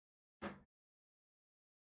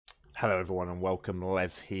Hello everyone and welcome,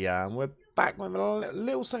 Les here, and we're back with a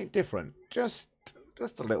little something different, just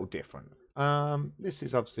a little different. This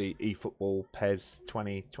is obviously eFootball PES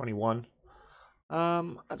 2021.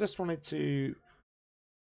 I just wanted to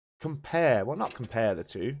compare, well, not compare the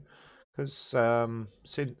two, because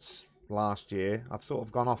since last year I've sort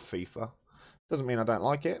of gone off FIFA. Doesn't mean I don't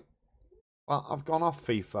like it, but I've gone off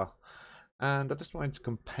FIFA, and I just wanted to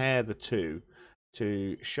compare the two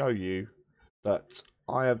to show you that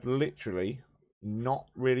I have literally not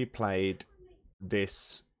really played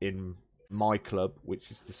this in my club,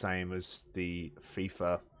 which is the same as the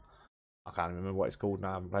FIFA. I can't remember what it's called now.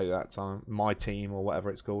 I haven't played it that time. My team or whatever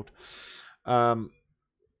it's called. Um,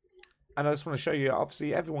 and I just want to show you.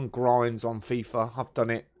 Obviously, everyone grinds on FIFA. I've done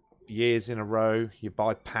it years in a row. You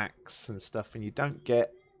buy packs and stuff, and you don't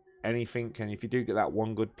get anything. And if you do get that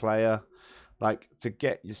one good player, like to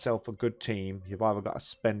get yourself a good team, you've either got to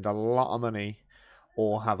spend a lot of money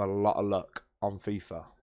or have a lot of luck on FIFA.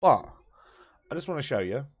 But I just want to show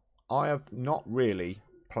you, I have not really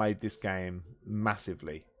played this game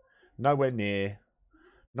massively. Nowhere near,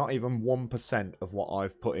 not even 1% of what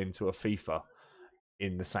I've put into a FIFA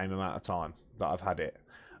in the same amount of time that I've had it.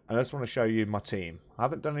 And I just want to show you my team. I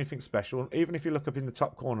haven't done anything special. Even if you look up in the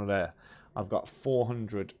top corner there, I've got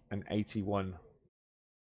 481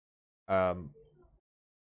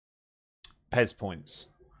 PES points.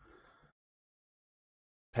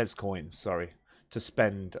 PES coins, sorry, to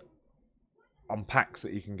spend on packs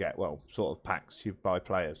that you can get. Well, sort of packs you buy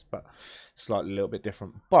players, but slightly a little bit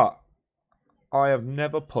different. But I have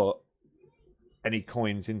never put any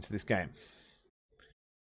coins into this game.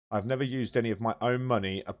 I've never used any of my own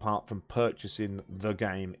money apart from purchasing the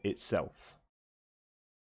game itself.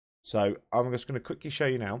 So I'm just going to quickly show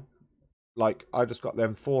you now. Like, I just got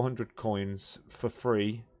them 400 coins for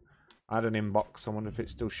free. I had an inbox. I wonder if it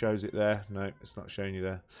still shows it there. No, it's not showing you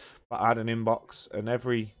there. But I had an inbox, and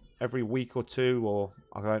every week or two, or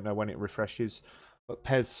I don't know when it refreshes, but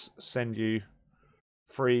PES send you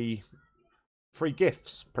free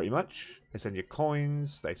gifts, pretty much. They send you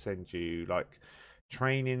coins. They send you like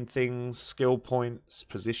training things, skill points,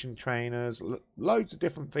 position trainers, loads of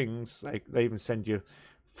different things. They even send you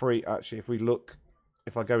free. Actually,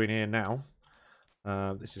 if I go in here now,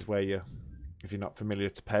 this is where you, if you're not familiar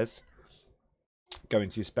to PES, go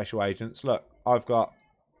into your special agents. Look, I've got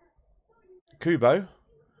Kubo.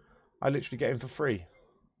 I literally get him for free.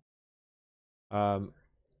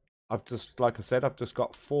 I've just, like I said, I've just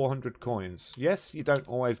got 400 coins. Yes, you don't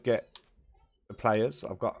always get the players.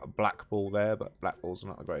 I've got a black ball there, but black balls are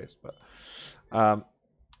not the greatest. But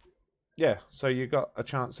yeah, so you got a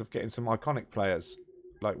chance of getting some iconic players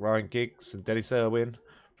like Ryan Giggs and Dennis Irwin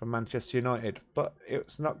from Manchester United. But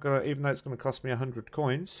it's not gonna, even though it's gonna cost me 100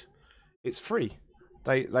 coins, it's free.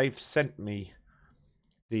 They've sent me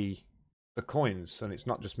the coins, and it's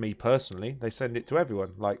not just me personally. They send it to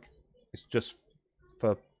everyone. Like, it's just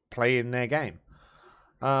for playing their game.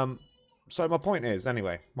 So my point is,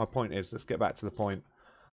 let's get back to the point.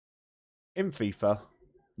 In FIFA,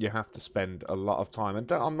 you have to spend a lot of time,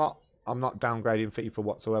 and I'm not downgrading FIFA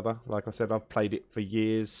whatsoever. Like I said, I've played it for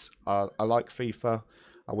years. I like FIFA.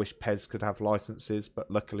 I wish PES could have licenses, but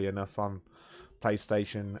luckily enough on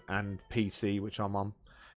PlayStation and PC, which I'm on,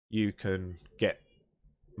 you can get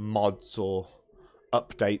mods or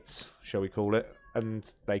updates, shall we call it,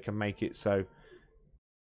 and they can make it so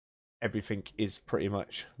everything is pretty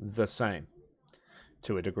much the same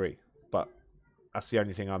to a degree. But that's the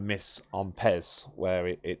only thing I miss on PES, where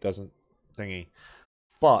it doesn't thingy.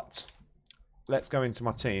 But let's go into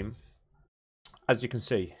my team. As you can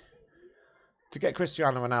see, to get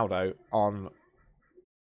Cristiano Ronaldo on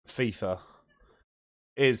FIFA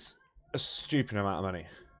is a stupid amount of money.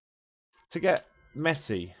 To get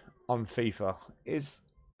Messi on FIFA is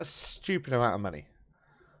a stupid amount of money.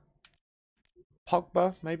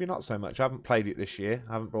 Pogba, maybe not so much. I haven't played it this year.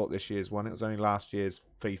 I haven't brought this year's one. It was only last year's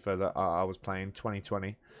FIFA that I was playing, 2020.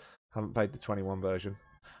 I haven't played the 21 version.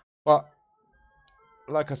 But,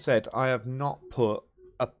 like I said, I have not put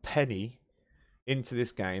a penny into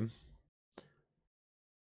this game.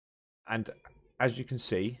 And as you can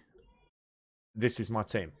see, this is my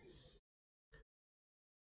team.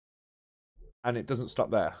 And it doesn't stop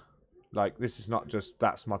there. Like, this is not just,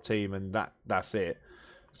 that's my team and that's it.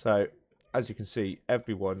 So, as you can see,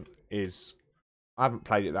 everyone is... I haven't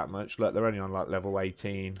played it that much. Look, they're only on like level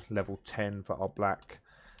 18, level 10 for Oblak.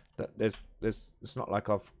 It's not like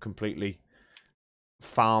I've completely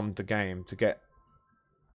farmed the game to get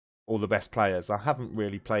all the best players. I haven't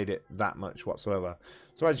really played it that much whatsoever.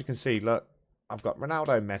 So as you can see, look, I've got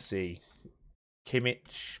Ronaldo, Messi,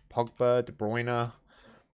 Kimmich, Pogba, De Bruyne,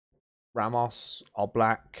 Ramos,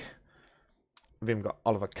 Oblak, We've even got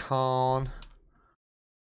Oliver Kahn,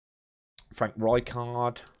 Frank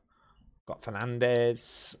Rijkaard, got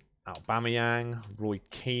Fernandez, Aubameyang, Roy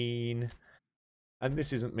Keane. And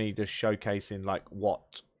this isn't me just showcasing like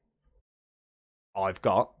what I've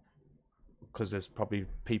got, because there's probably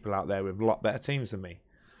people out there with a lot better teams than me.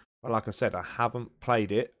 But like I said, I haven't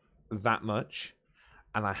played it that much,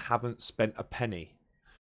 and I haven't spent a penny.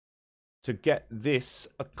 To get this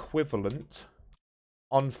equivalent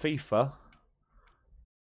on FIFA,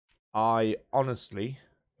 I honestly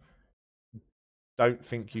don't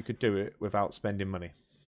think you could do it without spending money.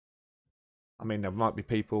 I mean, there might be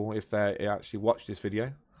people, if they actually watch this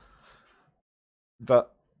video,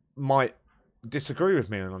 that might disagree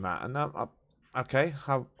with me on that, and okay,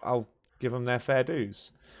 I'll give them their fair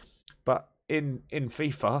dues. But in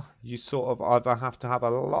FIFA, you sort of either have to have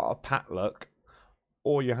a lot of pat luck,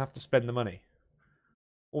 or you have to spend the money.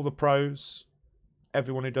 All the pros,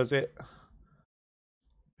 everyone who does it,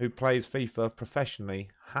 who plays FIFA professionally,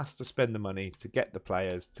 has to spend the money to get the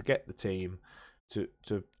players, to get the team, to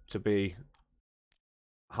be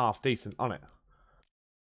half decent on it.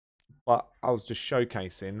 But I was just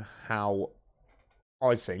showcasing how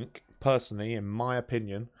I think, personally, in my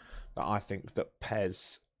opinion, that I think that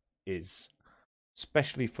PES is,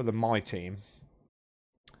 especially for my team,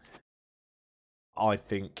 I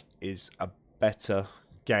think is a better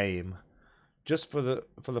game, just for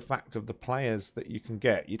the fact of the players that you can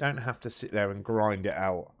get. You don't have to sit there and grind it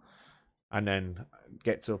out and then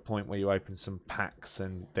get to a point where you open some packs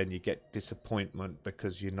and then you get disappointment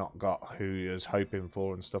because you've not got who you was hoping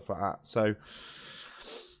for and stuff like that. So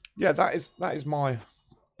yeah, that is my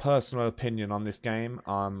personal opinion on this game.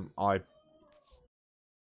 I'm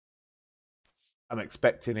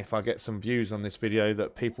expecting, if I get some views on this video,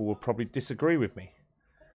 that people will probably disagree with me.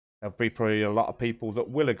 There'll be probably a lot of people that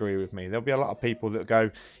will agree with me. There'll be a lot of people that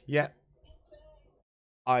go, yeah,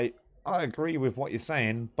 I agree with what you're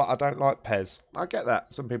saying, but I don't like PES. I get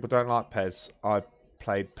that. Some people don't like PES. I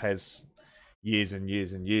played PES years and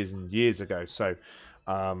years and years and years ago. So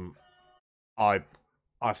I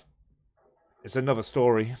it's another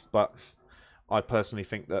story, but I personally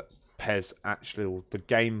think that PES actually, the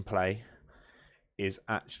gameplay is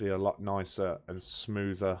actually a lot nicer and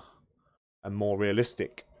smoother and more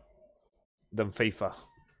realistic than FIFA.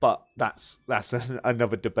 But that's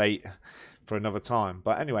another debate for another time.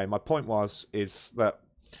 But anyway, my point is that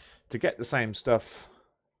to get the same stuff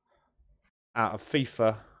out of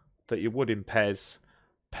FIFA that you would in PES,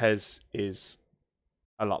 PES is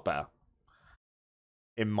a lot better,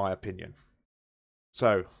 in my opinion.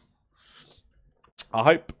 So I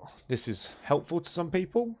hope this is helpful to some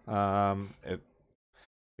people. It'd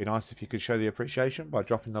be nice if you could show the appreciation by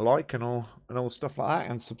dropping the like and all stuff like that,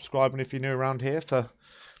 and subscribing if you're new around here.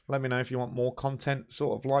 Let me know if you want more content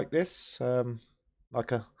sort of like this,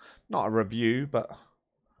 like not a review, but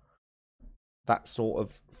that sort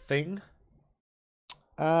of thing.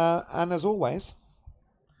 And as always,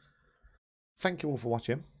 thank you all for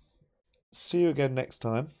watching. See you again next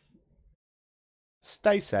time.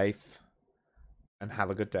 Stay safe and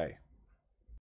have a good day.